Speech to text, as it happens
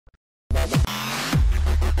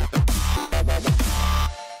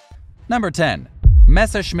Number 10.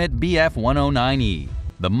 Messerschmitt Bf-109E.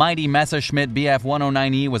 The mighty Messerschmitt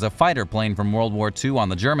Bf-109E was a fighter plane from World War II on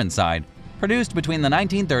the German side, produced between the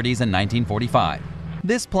 1930s and 1945.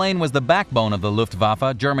 This plane was the backbone of the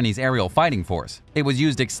Luftwaffe, Germany's aerial fighting force. It was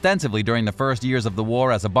used extensively during the first years of the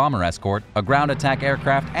war as a bomber escort, a ground attack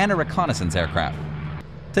aircraft, and a reconnaissance aircraft.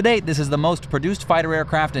 To date, this is the most produced fighter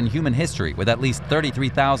aircraft in human history, with at least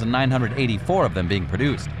 33,984 of them being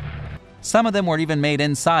produced. Some of them were even made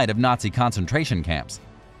inside of Nazi concentration camps.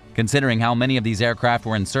 Considering how many of these aircraft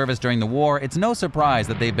were in service during the war, it's no surprise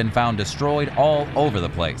that they've been found destroyed all over the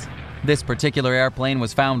place. This particular airplane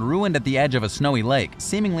was found ruined at the edge of a snowy lake,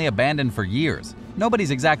 seemingly abandoned for years.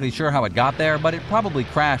 Nobody's exactly sure how it got there, but it probably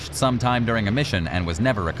crashed sometime during a mission and was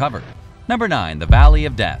never recovered. Number 9. The Valley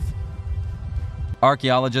of Death.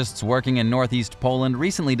 Archaeologists working in northeast Poland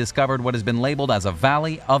recently discovered what has been labeled as a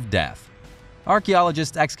Valley of Death.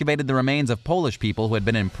 Archaeologists excavated the remains of Polish people who had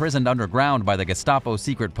been imprisoned underground by the Gestapo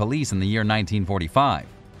secret police in the year 1945.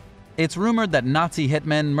 It's rumored that Nazi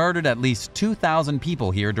hitmen murdered at least 2,000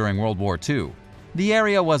 people here during World War II. The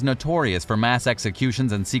area was notorious for mass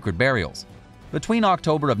executions and secret burials. Between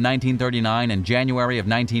October of 1939 and January of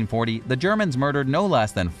 1940, the Germans murdered no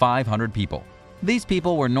less than 500 people. These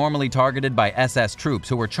people were normally targeted by SS troops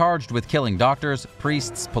who were charged with killing doctors,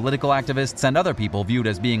 priests, political activists, and other people viewed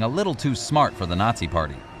as being a little too smart for the Nazi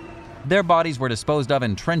Party. Their bodies were disposed of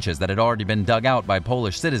in trenches that had already been dug out by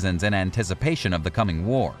Polish citizens in anticipation of the coming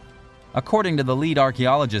war. According to the lead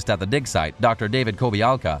archaeologist at the dig site, Dr. David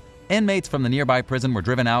Kobialka, inmates from the nearby prison were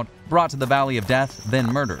driven out, brought to the Valley of Death, then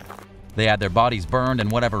murdered. They had their bodies burned and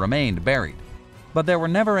whatever remained buried. But there were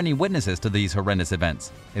never any witnesses to these horrendous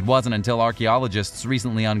events. It wasn't until archaeologists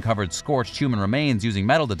recently uncovered scorched human remains using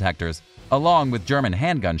metal detectors, along with German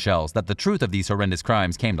handgun shells, that the truth of these horrendous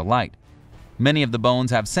crimes came to light. Many of the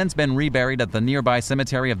bones have since been reburied at the nearby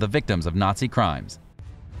cemetery of the victims of Nazi crimes.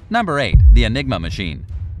 Number 8. The Enigma Machine.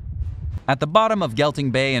 At the bottom of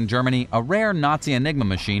Gelting Bay in Germany, a rare Nazi Enigma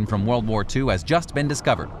machine from World War II has just been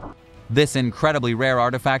discovered. This incredibly rare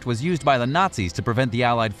artifact was used by the Nazis to prevent the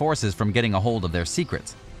Allied forces from getting a hold of their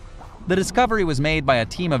secrets. The discovery was made by a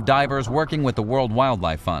team of divers working with the World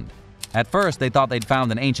Wildlife Fund. At first, they thought they'd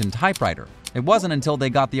found an ancient typewriter. It wasn't until they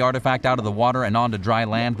got the artifact out of the water and onto dry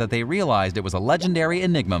land that they realized it was a legendary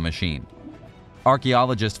Enigma machine.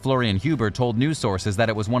 Archaeologist Florian Huber told news sources that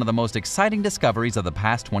it was one of the most exciting discoveries of the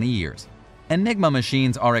past 20 years. Enigma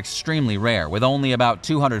machines are extremely rare, with only about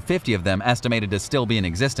 250 of them estimated to still be in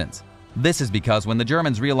existence. This is because when the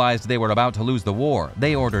Germans realized they were about to lose the war,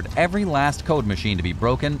 they ordered every last code machine to be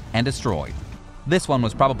broken and destroyed. This one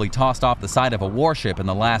was probably tossed off the side of a warship in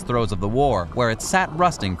the last throes of the war, where it sat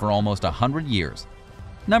rusting for almost 100 years.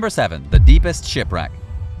 Number 7. The Deepest Shipwreck.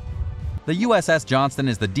 The USS Johnston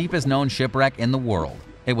is the deepest known shipwreck in the world.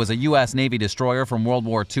 It was a U.S. Navy destroyer from World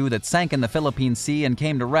War II that sank in the Philippine Sea and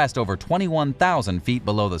came to rest over 21,000 feet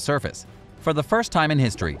below the surface. For the first time in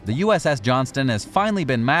history, the USS Johnston has finally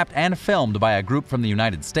been mapped and filmed by a group from the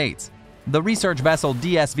United States. The research vessel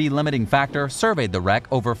DSV Limiting Factor surveyed the wreck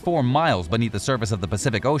over 4 miles beneath the surface of the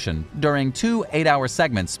Pacific Ocean during 2 8-hour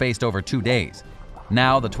segments spaced over 2 days.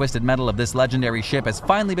 Now, the twisted metal of this legendary ship has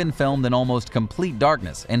finally been filmed in almost complete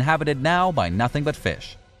darkness, inhabited now by nothing but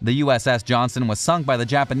fish. The USS Johnston was sunk by the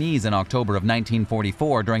Japanese in October of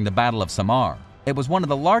 1944 during the Battle of Samar. It was one of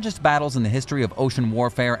the largest battles in the history of ocean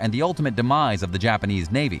warfare and the ultimate demise of the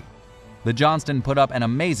Japanese Navy. The Johnston put up an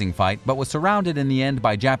amazing fight but was surrounded in the end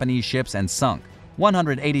by Japanese ships and sunk.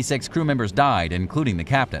 186 crew members died, including the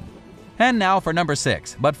captain. And now for number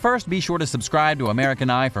 6, but first be sure to subscribe to American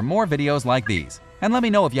Eye for more videos like these. And let me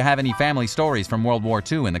know if you have any family stories from World War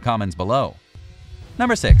II in the comments below.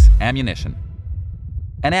 Number 6. Ammunition.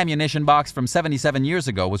 An ammunition box from 77 years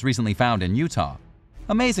ago was recently found in Utah.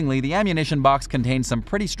 Amazingly, the ammunition box contained some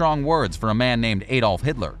pretty strong words for a man named Adolf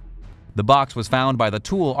Hitler. The box was found by the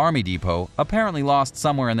Toul Army Depot, apparently lost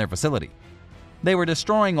somewhere in their facility. They were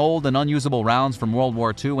destroying old and unusable rounds from World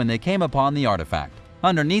War II when they came upon the artifact.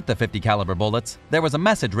 Underneath the .50 caliber bullets, there was a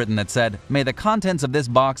message written that said, "May the contents of this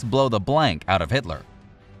box blow the blank out of Hitler."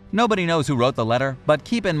 Nobody knows who wrote the letter, but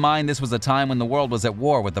keep in mind this was a time when the world was at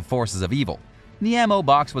war with the forces of evil. The ammo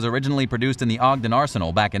box was originally produced in the Ogden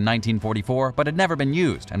Arsenal back in 1944, but had never been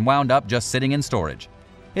used and wound up just sitting in storage.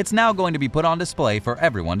 It's now going to be put on display for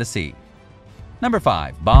everyone to see. Number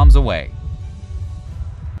 5. Bombs away.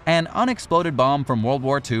 An unexploded bomb from World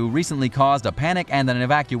War II recently caused a panic and an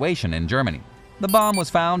evacuation in Germany. The bomb was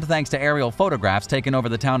found thanks to aerial photographs taken over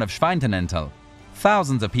the town of Schweintenentel.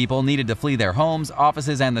 Thousands of people needed to flee their homes,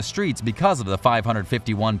 offices, and the streets because of the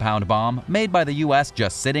 551-pound bomb made by the U.S.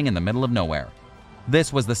 just sitting in the middle of nowhere.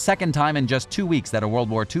 This was the second time in just 2 weeks that a World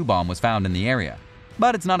War II bomb was found in the area.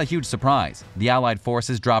 But it's not a huge surprise. The Allied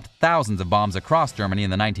forces dropped thousands of bombs across Germany in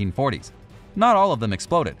the 1940s. Not all of them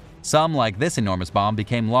exploded. Some, like this enormous bomb,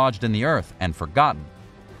 became lodged in the earth and forgotten.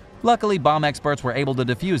 Luckily, bomb experts were able to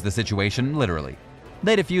defuse the situation literally.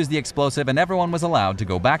 They defused the explosive and everyone was allowed to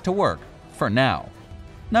go back to work, for now.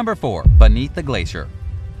 Number 4. Beneath the Glacier.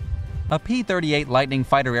 A P-38 Lightning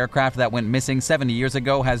fighter aircraft that went missing 70 years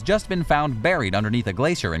ago has just been found buried underneath a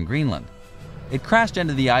glacier in Greenland. It crashed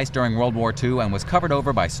into the ice during World War II and was covered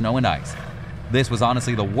over by snow and ice. This was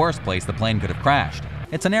honestly the worst place the plane could have crashed.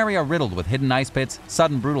 It's an area riddled with hidden ice pits,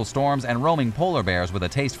 sudden brutal storms, and roaming polar bears with a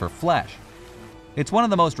taste for flesh. It's one of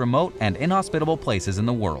the most remote and inhospitable places in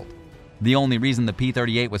the world. The only reason the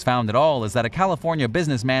P-38 was found at all is that a California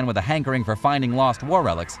businessman with a hankering for finding lost war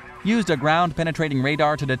relics used a ground-penetrating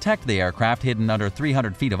radar to detect the aircraft hidden under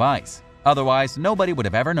 300 feet of ice. Otherwise, nobody would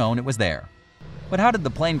have ever known it was there. But how did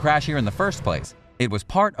the plane crash here in the first place? It was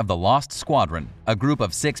part of the Lost Squadron, a group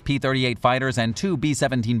of 6 P-38 fighters and 2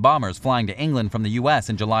 B-17 bombers flying to England from the US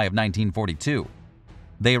in July of 1942.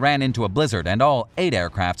 They ran into a blizzard and all 8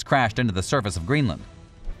 aircrafts crashed into the surface of Greenland.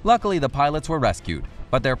 Luckily, the pilots were rescued,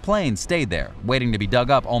 but their plane stayed there, waiting to be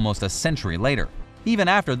dug up almost a century later. Even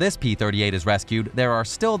after this P-38 is rescued, there are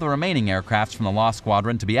still the remaining aircrafts from the Lost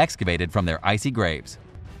Squadron to be excavated from their icy graves.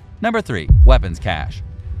 Number 3. Weapons Cache.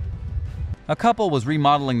 A couple was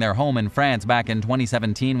remodeling their home in France back in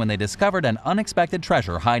 2017 when they discovered an unexpected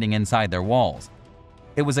treasure hiding inside their walls.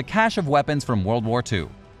 It was a cache of weapons from World War II.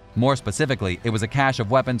 More specifically, it was a cache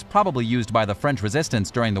of weapons probably used by the French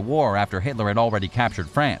resistance during the war after Hitler had already captured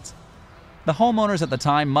France. The homeowners at the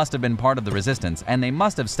time must have been part of the resistance, and they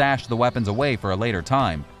must have stashed the weapons away for a later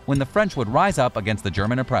time, when the French would rise up against the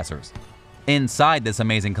German oppressors. Inside this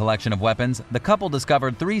amazing collection of weapons, the couple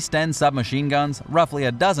discovered 3 Sten submachine guns, roughly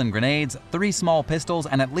a dozen grenades, 3 small pistols,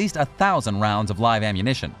 and at least 1,000 rounds of live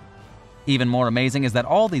ammunition. Even more amazing is that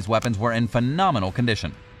all these weapons were in phenomenal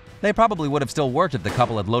condition. They probably would have still worked if the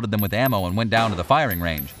couple had loaded them with ammo and went down to the firing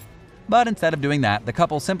range. But instead of doing that, the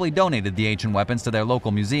couple simply donated the ancient weapons to their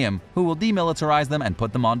local museum, who will demilitarize them and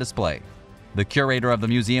put them on display. The curator of the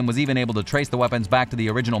museum was even able to trace the weapons back to the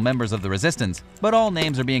original members of the resistance, but all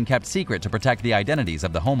names are being kept secret to protect the identities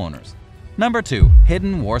of the homeowners. Number 2.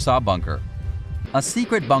 Hidden Warsaw Bunker. A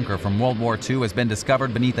secret bunker from World War II has been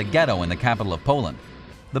discovered beneath a ghetto in the capital of Poland.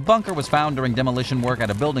 The bunker was found during demolition work at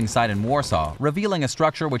a building site in Warsaw, revealing a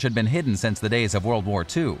structure which had been hidden since the days of World War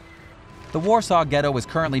II. The Warsaw Ghetto is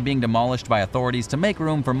currently being demolished by authorities to make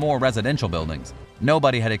room for more residential buildings.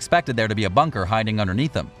 Nobody had expected there to be a bunker hiding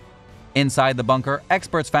underneath them. Inside the bunker,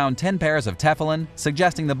 experts found 10 pairs of tefillin,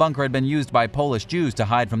 suggesting the bunker had been used by Polish Jews to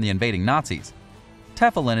hide from the invading Nazis.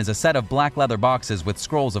 Tefillin is a set of black leather boxes with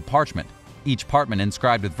scrolls of parchment, each parchment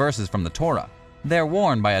inscribed with verses from the Torah. They're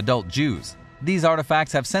worn by adult Jews. These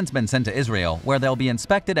artifacts have since been sent to Israel, where they'll be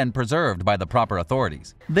inspected and preserved by the proper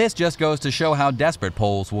authorities. This just goes to show how desperate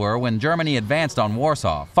Poles were when Germany advanced on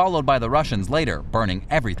Warsaw, followed by the Russians later, burning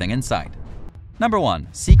everything in sight. Number 1.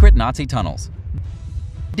 Secret Nazi Tunnels.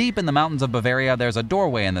 Deep in the mountains of Bavaria, there's a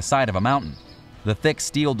doorway in the side of a mountain. The thick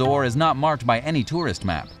steel door is not marked by any tourist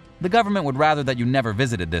map. The government would rather that you never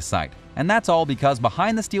visited this site, and that's all because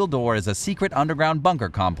behind the steel door is a secret underground bunker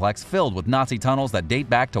complex filled with Nazi tunnels that date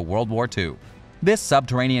back to World War II. This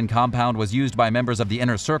subterranean compound was used by members of the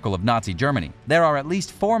inner circle of Nazi Germany. There are at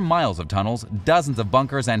least 4 miles of tunnels, dozens of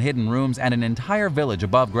bunkers and hidden rooms, and an entire village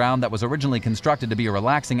above ground that was originally constructed to be a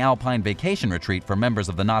relaxing alpine vacation retreat for members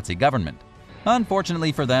of the Nazi government.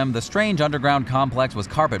 Unfortunately for them, the strange underground complex was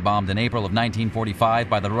carpet-bombed in April of 1945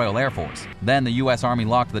 by the Royal Air Force. Then the US Army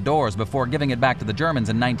locked the doors before giving it back to the Germans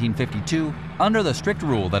in 1952 under the strict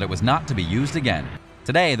rule that it was not to be used again.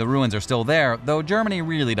 Today, the ruins are still there, though Germany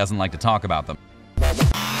really doesn't like to talk about them.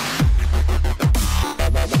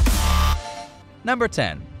 Number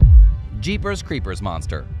 10. Jeepers Creepers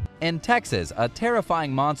Monster. In Texas, a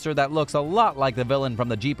terrifying monster that looks a lot like the villain from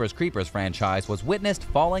the Jeepers Creepers franchise was witnessed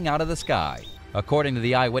falling out of the sky. According to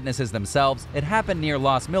the eyewitnesses themselves, it happened near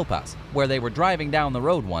Las Milpas, where they were driving down the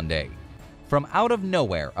road one day. From out of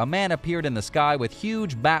nowhere, a man appeared in the sky with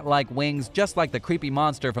huge bat-like wings just like the creepy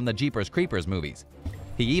monster from the Jeepers Creepers movies.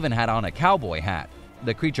 He even had on a cowboy hat.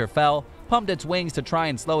 The creature fell, pumped its wings to try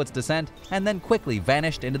and slow its descent, and then quickly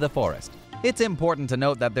vanished into the forest. It's important to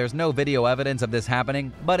note that there's no video evidence of this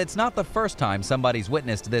happening, but it's not the first time somebody's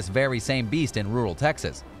witnessed this very same beast in rural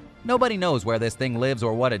Texas. Nobody knows where this thing lives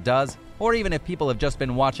or what it does, or even if people have just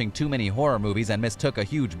been watching too many horror movies and mistook a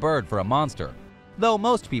huge bird for a monster, though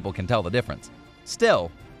most people can tell the difference.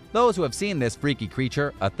 Still, those who have seen this freaky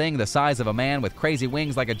creature, a thing the size of a man with crazy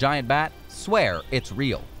wings like a giant bat, swear it's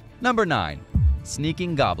real. Number 9.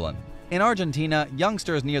 Sneaking Goblin. In Argentina,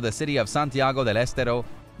 youngsters near the city of Santiago del Estero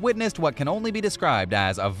witnessed what can only be described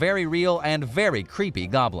as a very real and very creepy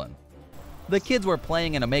goblin. The kids were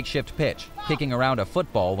playing in a makeshift pitch, kicking around a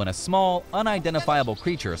football when a small, unidentifiable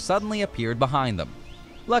creature suddenly appeared behind them.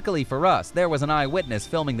 Luckily for us, there was an eyewitness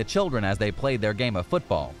filming the children as they played their game of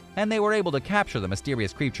football, and they were able to capture the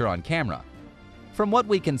mysterious creature on camera. From what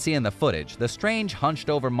we can see in the footage, the strange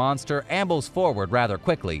hunched-over monster ambles forward rather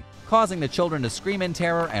quickly, causing the children to scream in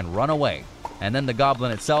terror and run away, and then the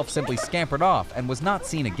goblin itself simply scampered off and was not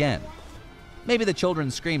seen again. Maybe the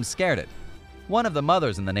children's screams scared it. One of the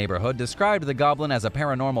mothers in the neighborhood described the goblin as a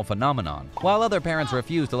paranormal phenomenon, while other parents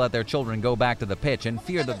refused to let their children go back to the pitch in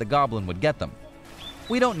fear that the goblin would get them.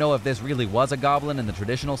 We don't know if this really was a goblin in the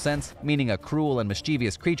traditional sense, meaning a cruel and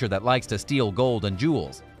mischievous creature that likes to steal gold and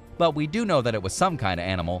jewels, but we do know that it was some kind of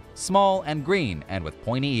animal, small and green and with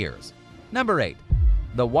pointy ears. Number 8.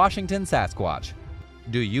 The Washington Sasquatch.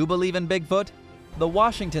 Do you believe in Bigfoot? The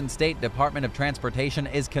Washington State Department of Transportation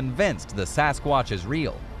is convinced the Sasquatch is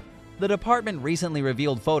real. The department recently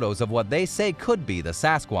revealed photos of what they say could be the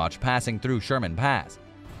Sasquatch passing through Sherman Pass.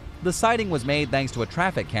 The sighting was made thanks to a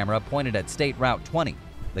traffic camera pointed at State Route 20.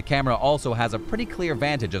 The camera also has a pretty clear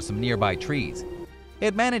vantage of some nearby trees.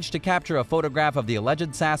 It managed to capture a photograph of the alleged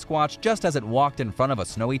Sasquatch just as it walked in front of a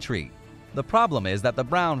snowy tree. The problem is that the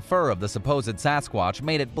brown fur of the supposed Sasquatch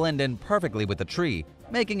made it blend in perfectly with the tree,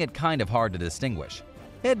 making it kind of hard to distinguish.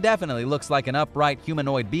 It definitely looks like an upright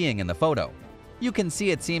humanoid being in the photo. You can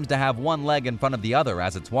see it seems to have one leg in front of the other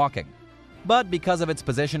as it's walking. But because of its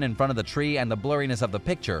position in front of the tree and the blurriness of the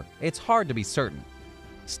picture, it's hard to be certain.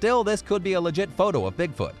 Still, this could be a legit photo of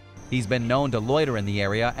Bigfoot. He's been known to loiter in the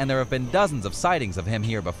area, and there have been dozens of sightings of him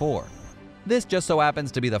here before. This just so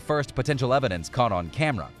happens to be the first potential evidence caught on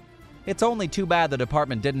camera. It's only too bad the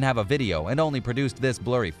department didn't have a video and only produced this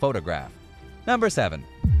blurry photograph. Number 7.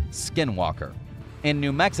 Skinwalker. In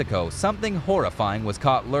New Mexico, something horrifying was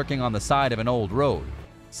caught lurking on the side of an old road.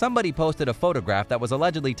 Somebody posted a photograph that was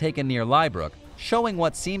allegedly taken near Lybrook, showing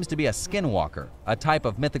what seems to be a skinwalker, a type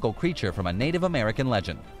of mythical creature from a Native American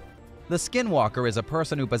legend. The skinwalker is a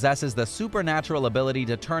person who possesses the supernatural ability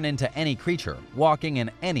to turn into any creature, walking in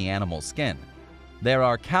any animal's skin. There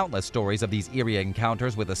are countless stories of these eerie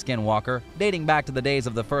encounters with the skinwalker, dating back to the days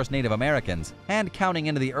of the first Native Americans and counting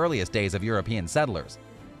into the earliest days of European settlers.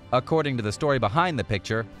 According to the story behind the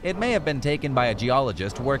picture, it may have been taken by a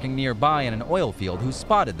geologist working nearby in an oil field who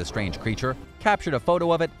spotted the strange creature, captured a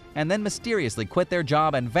photo of it, and then mysteriously quit their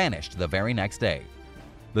job and vanished the very next day.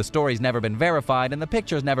 The story's never been verified and the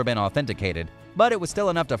picture's never been authenticated, but it was still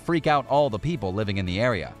enough to freak out all the people living in the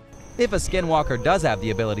area. If a skinwalker does have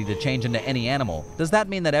the ability to change into any animal, does that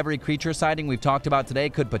mean that every creature sighting we've talked about today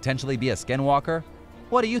could potentially be a skinwalker?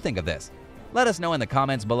 What do you think of this? Let us know in the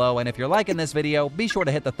comments below, and if you're liking this video, be sure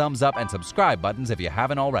to hit the thumbs up and subscribe buttons if you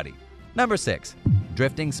haven't already. Number 6.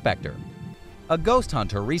 Drifting Spectre. A ghost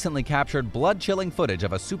hunter recently captured blood-chilling footage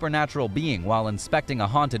of a supernatural being while inspecting a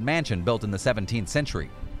haunted mansion built in the 17th century.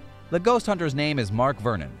 The ghost hunter's name is Mark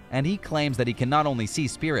Vernon, and he claims that he can not only see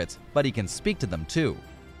spirits, but he can speak to them too.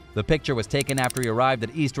 The picture was taken after he arrived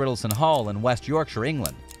at East Riddleston Hall in West Yorkshire,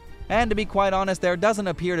 England. And to be quite honest, there doesn't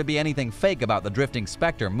appear to be anything fake about the drifting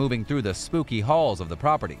specter moving through the spooky halls of the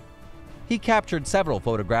property. He captured several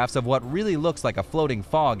photographs of what really looks like a floating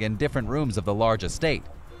fog in different rooms of the large estate.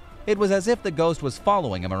 It was as if the ghost was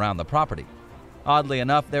following him around the property. Oddly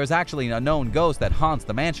enough, there's actually a known ghost that haunts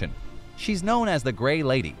the mansion. She's known as the Grey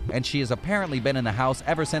Lady, and she has apparently been in the house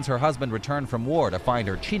ever since her husband returned from war to find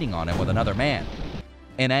her cheating on him with another man.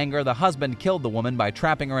 In anger, the husband killed the woman by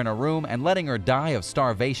trapping her in a room and letting her die of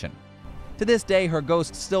starvation. To this day, her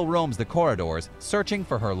ghost still roams the corridors, searching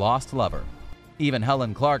for her lost lover. Even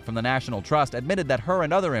Helen Clark from the National Trust admitted that her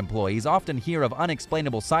and other employees often hear of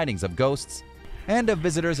unexplainable sightings of ghosts and of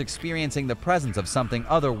visitors experiencing the presence of something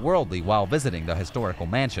otherworldly while visiting the historical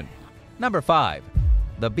mansion. Number 5.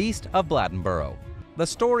 The Beast of Bladdenboro. The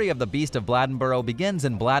story of the Beast of Bladdenboro begins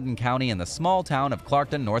in Bladden County in the small town of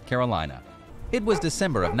Clarkton, North Carolina. It was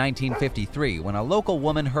December of 1953 when a local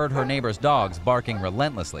woman heard her neighbor's dogs barking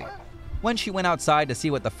relentlessly. When she went outside to see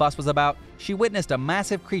what the fuss was about, she witnessed a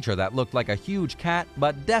massive creature that looked like a huge cat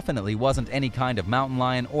but definitely wasn't any kind of mountain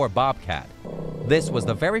lion or bobcat. This was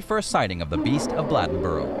the very first sighting of the Beast of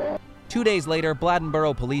Bladdenboro. 2 days later,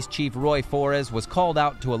 Bladdenboro Police Chief Roy Flores was called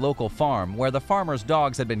out to a local farm where the farmer's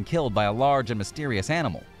dogs had been killed by a large and mysterious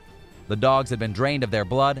animal. The dogs had been drained of their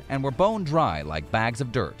blood and were bone dry like bags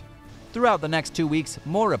of dirt. Throughout the next 2 weeks,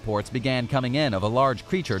 more reports began coming in of a large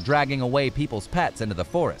creature dragging away people's pets into the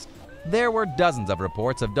forest. There were dozens of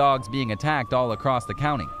reports of dogs being attacked all across the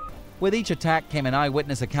county. With each attack came an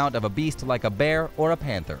eyewitness account of a beast like a bear or a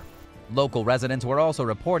panther. Local residents were also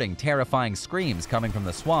reporting terrifying screams coming from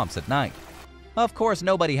the swamps at night. Of course,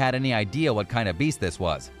 nobody had any idea what kind of beast this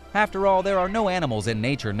was. After all, there are no animals in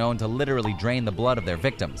nature known to literally drain the blood of their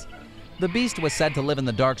victims. The beast was said to live in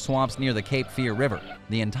the dark swamps near the Cape Fear River.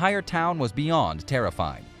 The entire town was beyond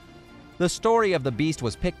terrified. The story of the beast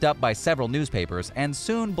was picked up by several newspapers, and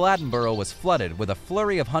soon Bladenboro was flooded with a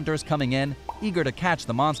flurry of hunters coming in, eager to catch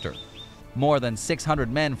the monster. More than 600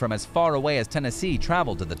 men from as far away as Tennessee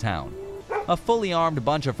traveled to the town. A fully armed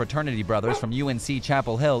bunch of fraternity brothers from UNC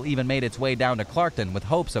Chapel Hill even made its way down to Clarkton with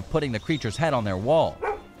hopes of putting the creature's head on their wall.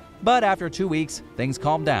 But after 2 weeks, things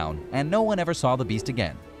calmed down, and no one ever saw the beast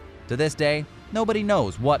again. To this day, nobody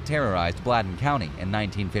knows what terrorized Bladen County in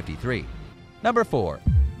 1953. Number 4.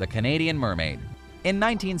 The Canadian Mermaid. In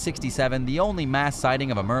 1967, the only mass sighting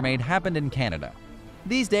of a mermaid happened in Canada.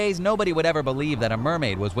 These days, nobody would ever believe that a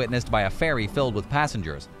mermaid was witnessed by a ferry filled with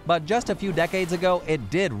passengers, but just a few decades ago, it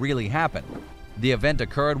did really happen. The event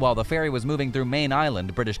occurred while the ferry was moving through Main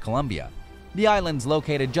Island, British Columbia. The island's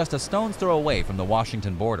located just a stone's throw away from the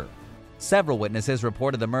Washington border. Several witnesses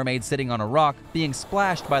reported the mermaid sitting on a rock, being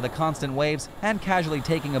splashed by the constant waves, and casually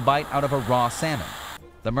taking a bite out of a raw salmon.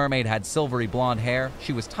 The mermaid had silvery blonde hair,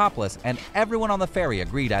 she was topless, and everyone on the ferry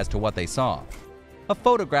agreed as to what they saw. A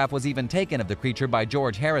photograph was even taken of the creature by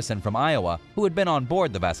George Harrison from Iowa, who had been on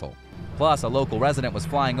board the vessel. Plus, a local resident was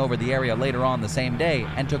flying over the area later on the same day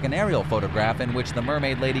and took an aerial photograph in which the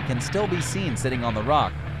mermaid lady can still be seen sitting on the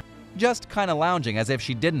rock, just kinda lounging as if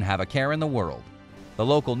she didn't have a care in the world. The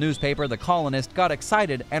local newspaper, The Colonist, got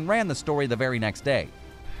excited and ran the story the very next day.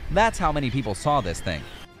 That's how many people saw this thing.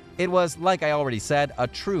 It was, like I already said, a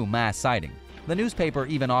true mass sighting. The newspaper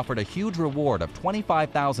even offered a huge reward of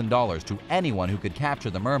 $25,000 to anyone who could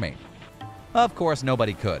capture the mermaid. Of course,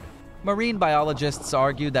 nobody could. Marine biologists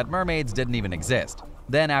argued that mermaids didn't even exist.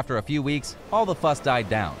 Then, after a few weeks, all the fuss died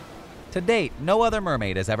down. To date, no other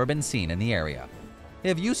mermaid has ever been seen in the area.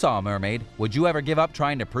 If you saw a mermaid, would you ever give up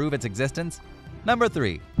trying to prove its existence? Number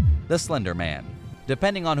 3. The Slender Man.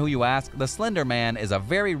 Depending on who you ask, the Slender Man is a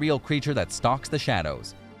very real creature that stalks the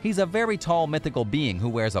shadows. He's a very tall mythical being who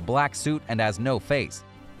wears a black suit and has no face.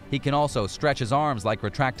 He can also stretch his arms like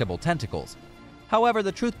retractable tentacles. However,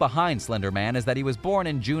 the truth behind Slender Man is that he was born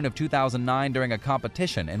in June of 2009 during a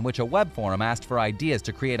competition in which a web forum asked for ideas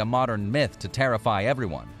to create a modern myth to terrify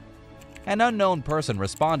everyone. An unknown person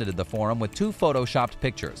responded to the forum with 2 photoshopped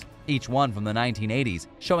pictures, each one from the 1980s,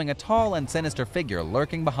 showing a tall and sinister figure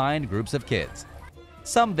lurking behind groups of kids.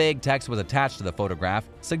 Some vague text was attached to the photograph,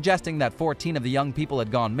 suggesting that 14 of the young people had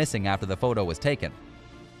gone missing after the photo was taken.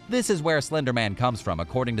 This is where Slender Man comes from,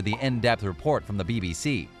 according to the in-depth report from the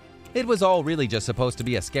BBC. It was all really just supposed to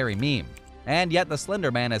be a scary meme, and yet the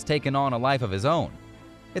Slender Man has taken on a life of his own.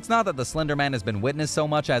 It's not that the Slender Man has been witnessed so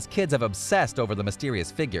much as kids have obsessed over the mysterious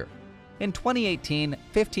figure. In 2018,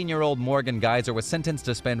 15-year-old Morgan Geyser was sentenced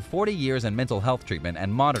to spend 40 years in mental health treatment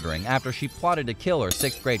and monitoring after she plotted to kill her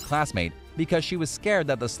 6th grade classmate because she was scared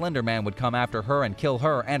that the Slender Man would come after her and kill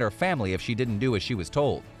her and her family if she didn't do as she was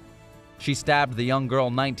told. She stabbed the young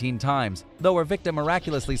girl 19 times, though her victim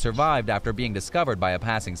miraculously survived after being discovered by a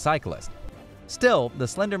passing cyclist. Still, the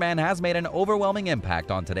Slender Man has made an overwhelming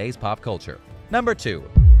impact on today's pop culture. Number 2.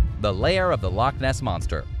 The Lair of the Loch Ness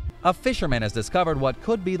Monster. A fisherman has discovered what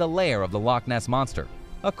could be the lair of the Loch Ness Monster.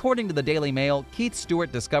 According to the Daily Mail, Keith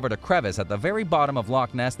Stewart discovered a crevice at the very bottom of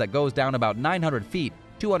Loch Ness that goes down about 900 feet,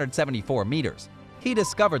 274 meters. He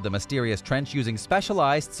discovered the mysterious trench using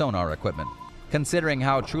specialized sonar equipment. Considering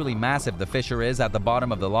how truly massive the fissure is at the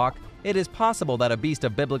bottom of the loch, it is possible that a beast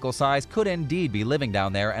of biblical size could indeed be living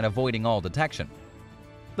down there and avoiding all detection.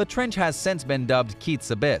 The trench has since been dubbed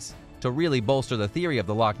Keith's Abyss. To really bolster the theory of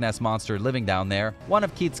the Loch Ness Monster living down there, one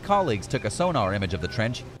of Keith's colleagues took a sonar image of the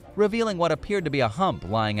trench, revealing what appeared to be a hump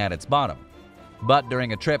lying at its bottom. But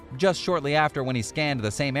during a trip just shortly after when he scanned the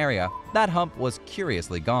same area, that hump was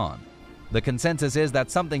curiously gone. The consensus is that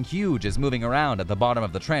something huge is moving around at the bottom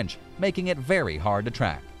of the trench, making it very hard to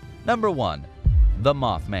track. Number 1. The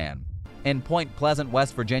Mothman. In Point Pleasant,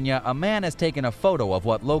 West Virginia, a man has taken a photo of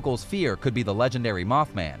what locals fear could be the legendary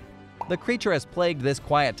Mothman. The creature has plagued this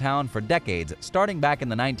quiet town for decades, starting back in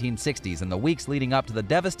the 1960s and the weeks leading up to the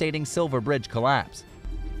devastating Silver Bridge collapse.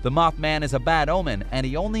 The Mothman is a bad omen, and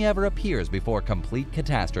he only ever appears before complete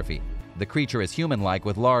catastrophe. The creature is human-like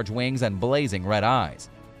with large wings and blazing red eyes.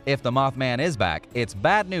 If the Mothman is back, it's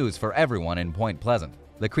bad news for everyone in Point Pleasant.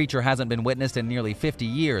 The creature hasn't been witnessed in nearly 50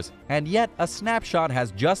 years, and yet a snapshot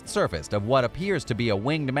has just surfaced of what appears to be a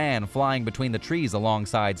winged man flying between the trees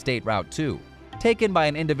alongside State Route 2. Taken by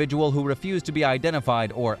an individual who refused to be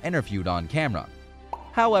identified or interviewed on camera.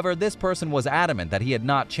 However, this person was adamant that he had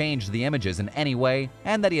not changed the images in any way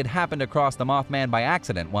and that he had happened across the Mothman by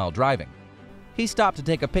accident while driving. He stopped to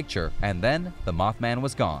take a picture, and then the Mothman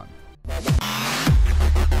was gone.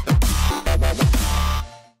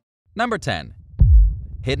 Number 10.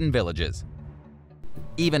 Hidden villages.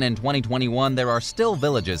 Even in 2021, there are still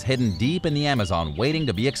villages hidden deep in the Amazon waiting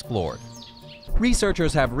to be explored.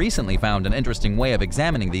 Researchers have recently found an interesting way of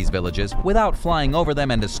examining these villages without flying over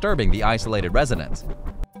them and disturbing the isolated residents.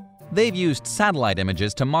 They've used satellite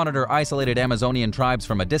images to monitor isolated Amazonian tribes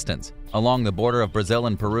from a distance. Along the border of Brazil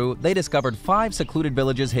and Peru, they discovered 5 secluded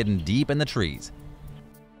villages hidden deep in the trees.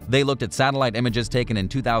 They looked at satellite images taken in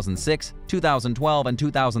 2006, 2012, and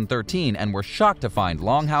 2013 and were shocked to find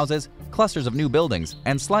longhouses, clusters of new buildings,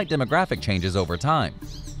 and slight demographic changes over time.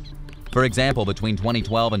 For example, between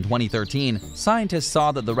 2012 and 2013, scientists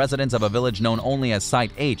saw that the residents of a village known only as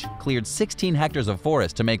Site H cleared 16 hectares of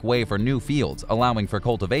forest to make way for new fields, allowing for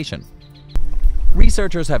cultivation.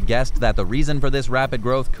 Researchers have guessed that the reason for this rapid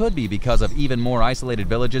growth could be because of even more isolated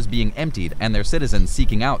villages being emptied and their citizens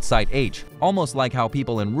seeking out Site H, almost like how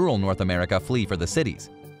people in rural North America flee for the cities.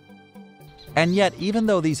 And yet, even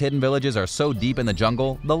though these hidden villages are so deep in the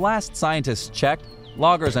jungle, the last scientists checked,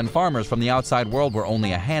 loggers and farmers from the outside world were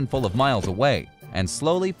only a handful of miles away and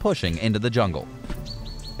slowly pushing into the jungle.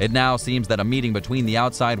 It now seems that a meeting between the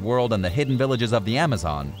outside world and the hidden villages of the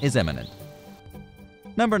Amazon is imminent.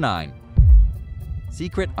 Number 9.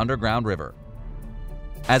 Secret underground river.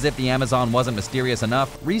 As if the Amazon wasn't mysterious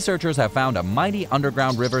enough, researchers have found a mighty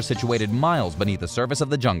underground river situated miles beneath the surface of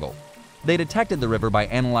the jungle. They detected the river by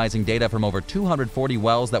analyzing data from over 240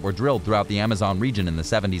 wells that were drilled throughout the Amazon region in the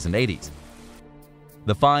 70s and 80s.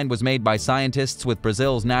 The find was made by scientists with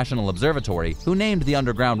Brazil's National Observatory, who named the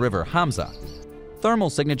underground river Hamza. Thermal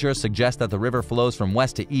signatures suggest that the river flows from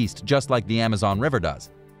west to east just like the Amazon River does.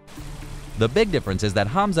 The big difference is that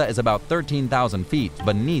Hamza is about 13,000 feet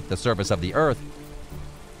beneath the surface of the Earth,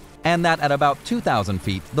 and that at about 2,000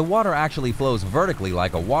 feet, the water actually flows vertically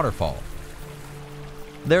like a waterfall.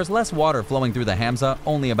 There's less water flowing through the Hamza,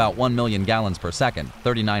 only about 1 million gallons per second,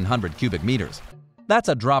 3,900 cubic meters. That's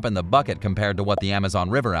a drop in the bucket compared to what the Amazon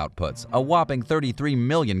River outputs, a whopping 33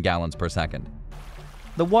 million gallons per second.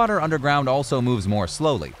 The water underground also moves more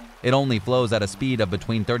slowly. It only flows at a speed of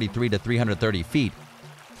between 33 to 330 feet,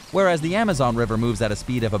 whereas the Amazon River moves at a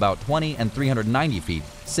speed of about 20 and 390 feet,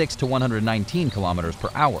 6 to 119 kilometers per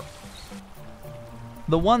hour.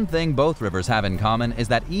 The one thing both rivers have in common is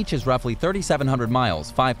that each is roughly 3,700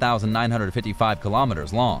 miles, 5,955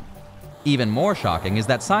 kilometers long. Even more shocking is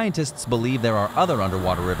that scientists believe there are other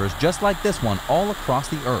underwater rivers just like this one all across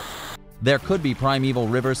the Earth. There could be primeval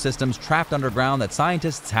river systems trapped underground that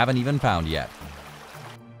scientists haven't even found yet.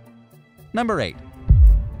 Number 8.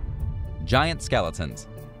 Giant skeletons.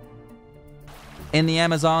 In the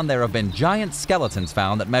Amazon, there have been giant skeletons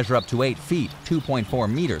found that measure up to 8 feet,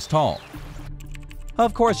 2.4 meters tall.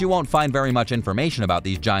 Of course, you won't find very much information about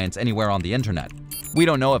these giants anywhere on the internet. We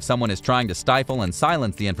don't know if someone is trying to stifle and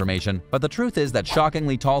silence the information, but the truth is that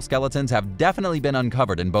shockingly tall skeletons have definitely been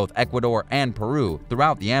uncovered in both Ecuador and Peru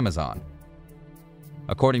throughout the Amazon.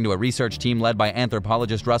 According to a research team led by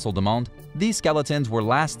anthropologist Russell Dumont, these skeletons were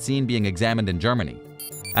last seen being examined in Germany.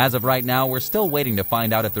 As of right now, we're still waiting to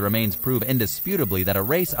find out if the remains prove indisputably that a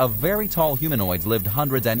race of very tall humanoids lived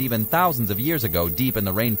hundreds and even thousands of years ago deep in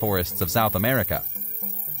the rainforests of South America.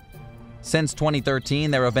 Since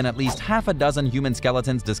 2013, there have been at least half a dozen human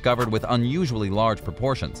skeletons discovered with unusually large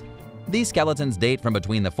proportions. These skeletons date from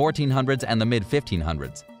between the 1400s and the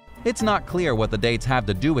mid-1500s. It's not clear what the dates have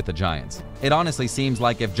to do with the giants. It honestly seems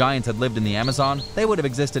like if giants had lived in the Amazon, they would have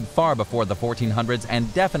existed far before the 1400s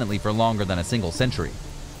and definitely for longer than a single century.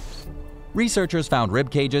 Researchers found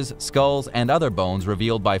rib cages, skulls, and other bones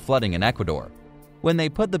revealed by flooding in Ecuador. When they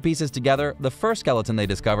put the pieces together, the first skeleton they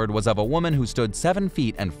discovered was of a woman who stood 7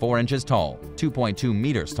 feet and 4 inches tall, 2.2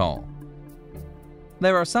 meters tall.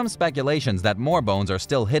 There are some speculations that more bones are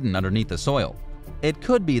still hidden underneath the soil. It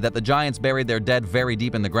could be that the giants buried their dead very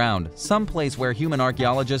deep in the ground, someplace where human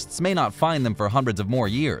archaeologists may not find them for hundreds of more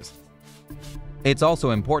years. It's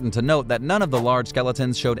also important to note that none of the large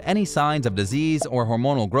skeletons showed any signs of disease or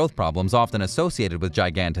hormonal growth problems often associated with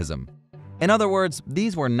gigantism. In other words,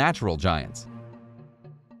 these were natural giants.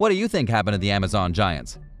 What do you think happened to the Amazon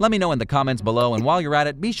giants? Let me know in the comments below, and while you're at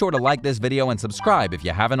it, be sure to like this video and subscribe if you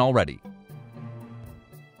haven't already.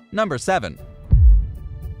 Number 7.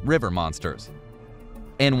 River monsters.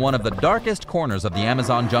 In one of the darkest corners of the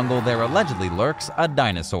Amazon jungle, there allegedly lurks a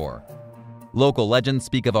dinosaur. Local legends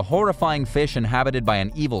speak of a horrifying fish inhabited by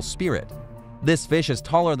an evil spirit. This fish is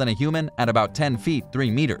taller than a human at about 10 feet 3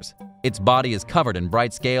 meters. Its body is covered in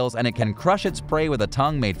bright scales and it can crush its prey with a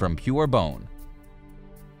tongue made from pure bone.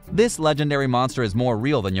 This legendary monster is more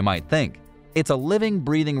real than you might think. It's a living,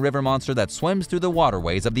 breathing river monster that swims through the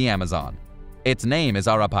waterways of the Amazon. Its name is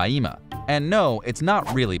Arapaima, and no, it's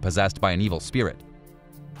not really possessed by an evil spirit.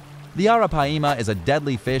 The Arapaima is a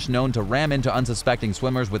deadly fish known to ram into unsuspecting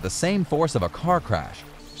swimmers with the same force of a car crash.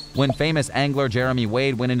 When famous angler Jeremy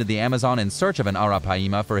Wade went into the Amazon in search of an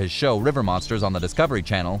Arapaima for his show River Monsters on the Discovery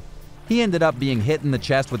Channel, he ended up being hit in the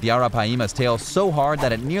chest with the Arapaima's tail so hard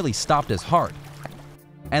that it nearly stopped his heart.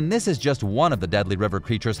 And this is just one of the deadly river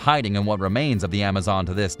creatures hiding in what remains of the Amazon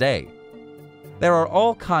to this day. There are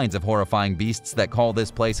all kinds of horrifying beasts that call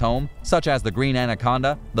this place home, such as the green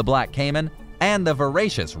anaconda, the black caiman, and the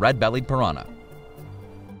voracious red-bellied piranha.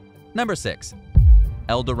 Number 6.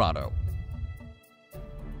 El Dorado.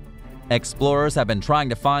 Explorers have been trying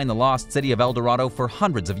to find the lost city of El Dorado for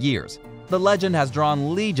hundreds of years. The legend has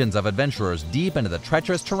drawn legions of adventurers deep into the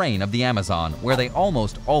treacherous terrain of the Amazon, where they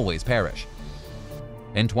almost always perish.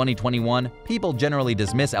 In 2021, people generally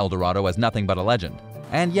dismiss El Dorado as nothing but a legend.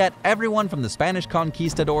 And yet, everyone from the Spanish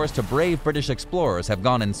conquistadors to brave British explorers have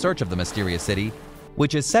gone in search of the mysterious city,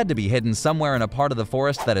 which is said to be hidden somewhere in a part of the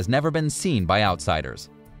forest that has never been seen by outsiders.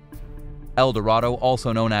 El Dorado,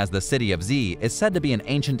 also known as the City of Z, is said to be an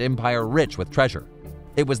ancient empire rich with treasure.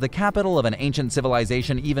 It was the capital of an ancient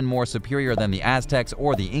civilization even more superior than the Aztecs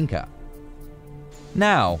or the Inca.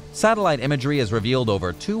 Now, satellite imagery has revealed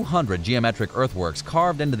over 200 geometric earthworks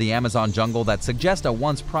carved into the Amazon jungle that suggest a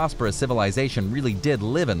once prosperous civilization really did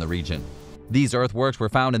live in the region. These earthworks were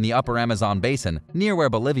found in the upper Amazon basin, near where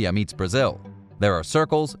Bolivia meets Brazil. There are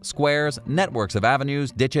circles, squares, networks of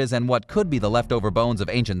avenues, ditches, and what could be the leftover bones of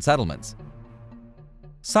ancient settlements.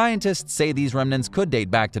 Scientists say these remnants could date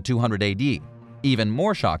back to 200 AD. Even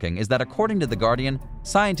more shocking is that according to The Guardian,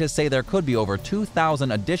 scientists say there could be over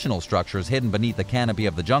 2,000 additional structures hidden beneath the canopy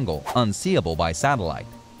of the jungle, unseeable by satellite.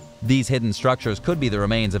 These hidden structures could be the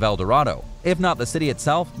remains of El Dorado. If not the city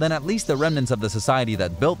itself, then at least the remnants of the society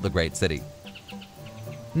that built the great city.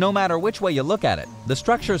 No matter which way you look at it, the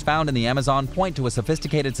structures found in the Amazon point to a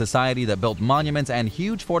sophisticated society that built monuments and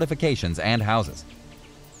huge fortifications and houses.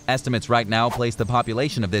 Estimates right now place the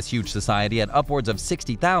population of this huge society at upwards of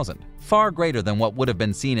 60,000, far greater than what would have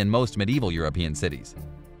been seen in most medieval European cities.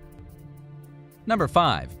 Number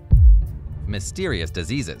 5. Mysterious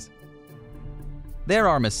diseases. There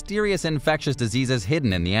are mysterious infectious diseases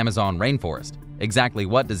hidden in the Amazon rainforest. Exactly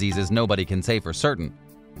what diseases nobody can say for certain.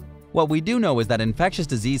 What we do know is that infectious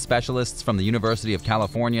disease specialists from the University of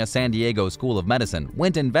California, San Diego School of Medicine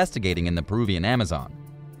went investigating in the Peruvian Amazon.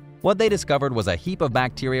 What they discovered was a heap of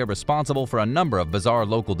bacteria responsible for a number of bizarre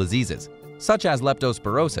local diseases, such as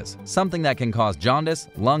leptospirosis, something that can cause jaundice,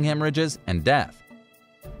 lung hemorrhages, and death.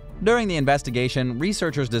 During the investigation,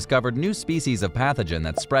 researchers discovered new species of pathogen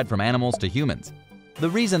that spread from animals to humans. The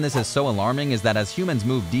reason this is so alarming is that as humans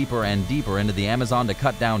move deeper and deeper into the Amazon to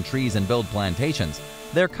cut down trees and build plantations,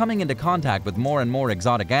 they're coming into contact with more and more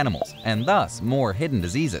exotic animals, and thus more hidden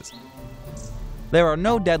diseases. There are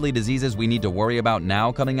no deadly diseases we need to worry about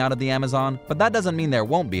now coming out of the Amazon, but that doesn't mean there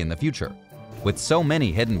won't be in the future. With so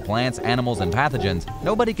many hidden plants, animals, and pathogens,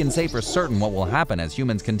 nobody can say for certain what will happen as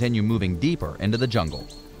humans continue moving deeper into the jungle.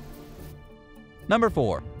 Number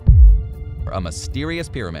 4. A mysterious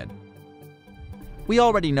pyramid. We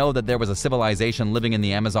already know that there was a civilization living in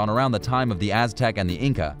the Amazon around the time of the Aztec and the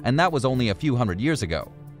Inca, and that was only a few hundred years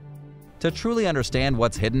ago. To truly understand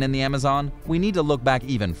what's hidden in the Amazon, we need to look back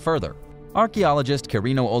even further. Archaeologist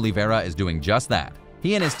Quirino Oliveira is doing just that.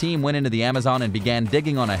 He and his team went into the Amazon and began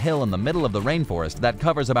digging on a hill in the middle of the rainforest that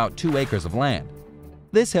covers about 2 acres of land.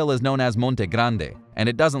 This hill is known as Monte Grande, and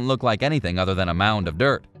it doesn't look like anything other than a mound of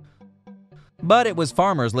dirt. But it was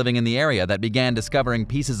farmers living in the area that began discovering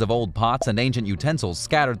pieces of old pots and ancient utensils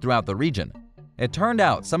scattered throughout the region. It turned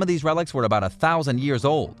out some of these relics were about 1,000 years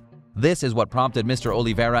old. This is what prompted Mr.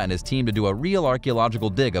 Oliveira and his team to do a real archaeological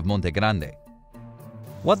dig of Monte Grande.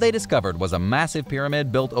 What they discovered was a massive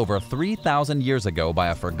pyramid built over 3,000 years ago by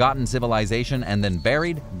a forgotten civilization and then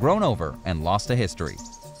buried, grown over, and lost to history.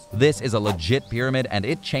 This is a legit pyramid and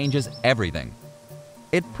it changes everything.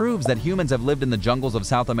 It proves that humans have lived in the jungles of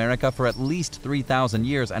South America for at least 3,000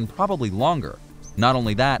 years and probably longer. Not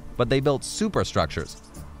only that, but they built superstructures.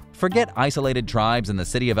 Forget isolated tribes in the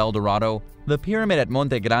city of El Dorado. The pyramid at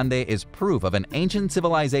Monte Grande is proof of an ancient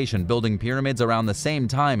civilization building pyramids around the same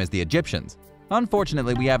time as the Egyptians.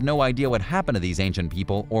 Unfortunately, we have no idea what happened to these ancient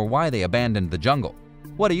people or why they abandoned the jungle.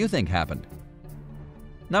 What do you think happened?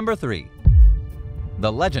 Number 3.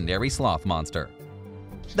 The legendary sloth monster.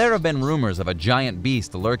 There have been rumors of a giant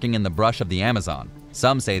beast lurking in the brush of the Amazon.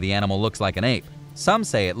 Some say the animal looks like an ape. Some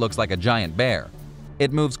say it looks like a giant bear.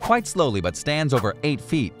 It moves quite slowly but stands over 8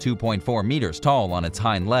 feet (2.4 meters) tall on its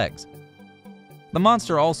hind legs. The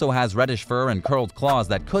monster also has reddish fur and curled claws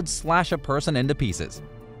that could slash a person into pieces.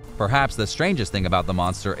 Perhaps the strangest thing about the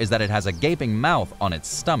monster is that it has a gaping mouth on its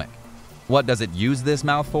stomach. What does it use this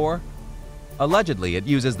mouth for? Allegedly, it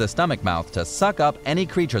uses the stomach mouth to suck up any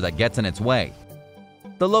creature that gets in its way.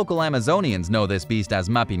 The local Amazonians know this beast as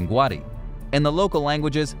Mapinguari. In the local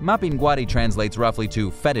languages, Mapinguari translates roughly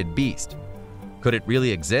to fetid beast. Could it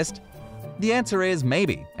really exist? The answer is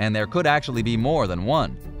maybe, and there could actually be more than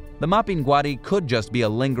one. The Mapinguari could just be a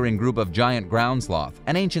lingering group of giant ground sloth,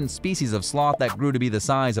 an ancient species of sloth that grew to be the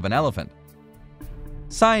size of an elephant.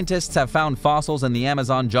 Scientists have found fossils in the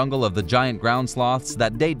Amazon jungle of the giant ground sloths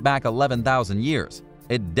that date back 11,000 years.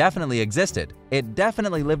 It definitely existed, it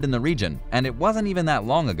definitely lived in the region, and it wasn't even that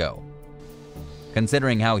long ago.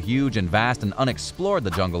 Considering how huge and vast and unexplored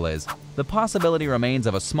the jungle is, the possibility remains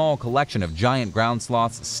of a small collection of giant ground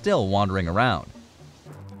sloths still wandering around.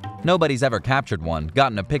 Nobody's ever captured one,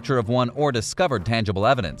 gotten a picture of one, or discovered tangible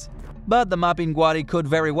evidence. But the Mapinguari could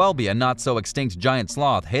very well be a not-so-extinct giant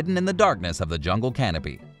sloth hidden in the darkness of the jungle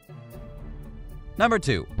canopy. Number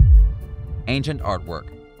 2. Ancient artwork.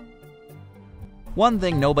 One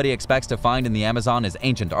thing nobody expects to find in the Amazon is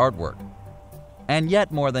ancient artwork. And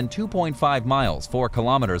yet more than 2.5 miles, 4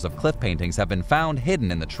 kilometers of cliff paintings have been found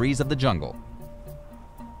hidden in the trees of the jungle.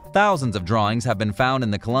 Thousands of drawings have been found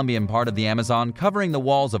in the Colombian part of the Amazon covering the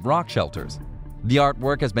walls of rock shelters. The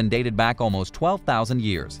artwork has been dated back almost 12,000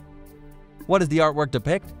 years. What does the artwork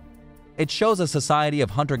depict? It shows a society of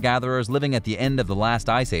hunter-gatherers living at the end of the last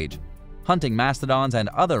ice age, hunting mastodons and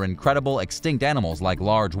other incredible extinct animals like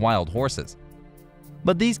large wild horses.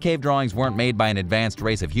 But these cave drawings weren't made by an advanced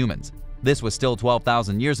race of humans. This was still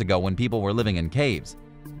 12,000 years ago when people were living in caves.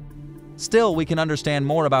 Still, we can understand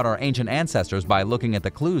more about our ancient ancestors by looking at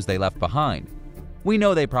the clues they left behind. We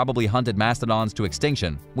know they probably hunted mastodons to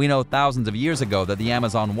extinction. We know thousands of years ago that the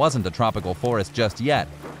Amazon wasn't a tropical forest just yet.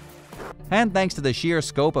 And thanks to the sheer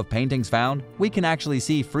scope of paintings found, we can actually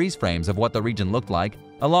see freeze frames of what the region looked like,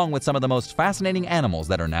 along with some of the most fascinating animals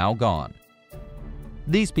that are now gone.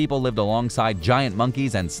 These people lived alongside giant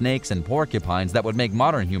monkeys and snakes and porcupines that would make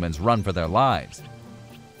modern humans run for their lives.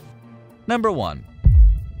 Number 1.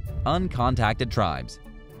 Uncontacted tribes.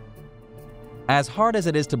 As hard as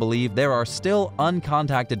it is to believe, there are still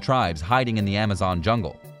uncontacted tribes hiding in the Amazon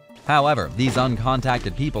jungle. However, these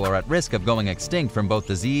uncontacted people are at risk of going extinct from both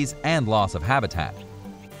disease and loss of habitat.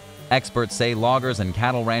 Experts say loggers and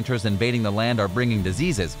cattle ranchers invading the land are bringing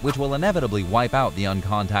diseases which will inevitably wipe out the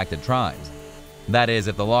uncontacted tribes. That is,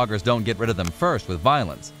 if the loggers don't get rid of them first with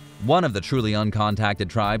violence. One of the truly uncontacted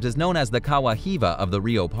tribes is known as the Kawahiva of the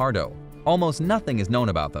Rio Pardo. Almost nothing is known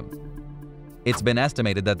about them. It's been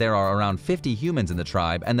estimated that there are around 50 humans in the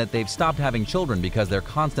tribe and that they've stopped having children because they're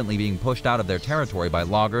constantly being pushed out of their territory by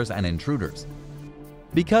loggers and intruders.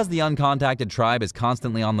 Because the uncontacted tribe is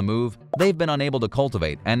constantly on the move, they've been unable to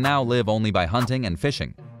cultivate and now live only by hunting and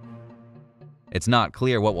fishing. It's not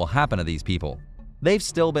clear what will happen to these people. They've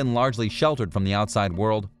still been largely sheltered from the outside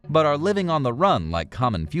world, but are living on the run like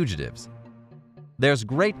common fugitives. There's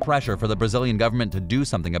great pressure for the Brazilian government to do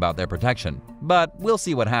something about their protection, but we'll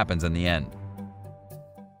see what happens in the end.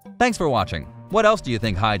 Thanks for watching. What else do you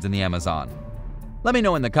think hides in the Amazon? Let me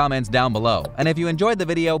know in the comments down below, and if you enjoyed the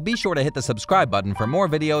video, be sure to hit the subscribe button for more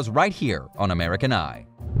videos right here on American Eye.